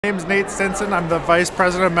My name's Nate Stinson. I'm the Vice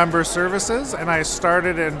President of Member Services, and I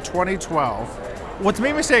started in 2012. What's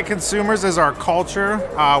made me stay at Consumers is our culture.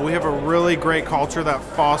 We have a really great culture that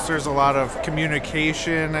fosters a lot of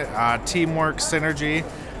communication, teamwork, synergy.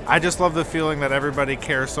 I just love the feeling that everybody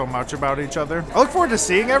cares so much about each other. I look forward to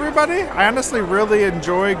seeing everybody. I honestly really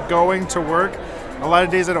enjoy going to work. A lot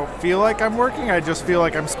of days I don't feel like I'm working, I just feel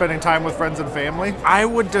like I'm spending time with friends and family. I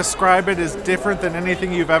would describe it as different than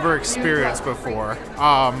anything you've ever experienced before.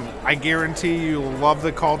 I guarantee you'll love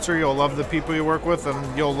the culture, you'll love the people you work with,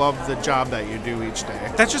 and you'll love the job that you do each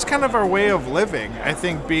day. That's just kind of our way of living. I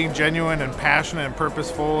think being genuine and passionate and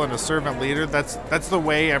purposeful and a servant leader, that's the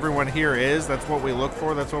way everyone here is. That's what we look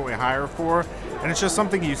for, that's what we hire for. And it's just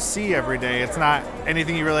something you see every day. It's not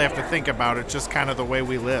anything you really have to think about, it's just kind of the way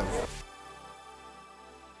we live.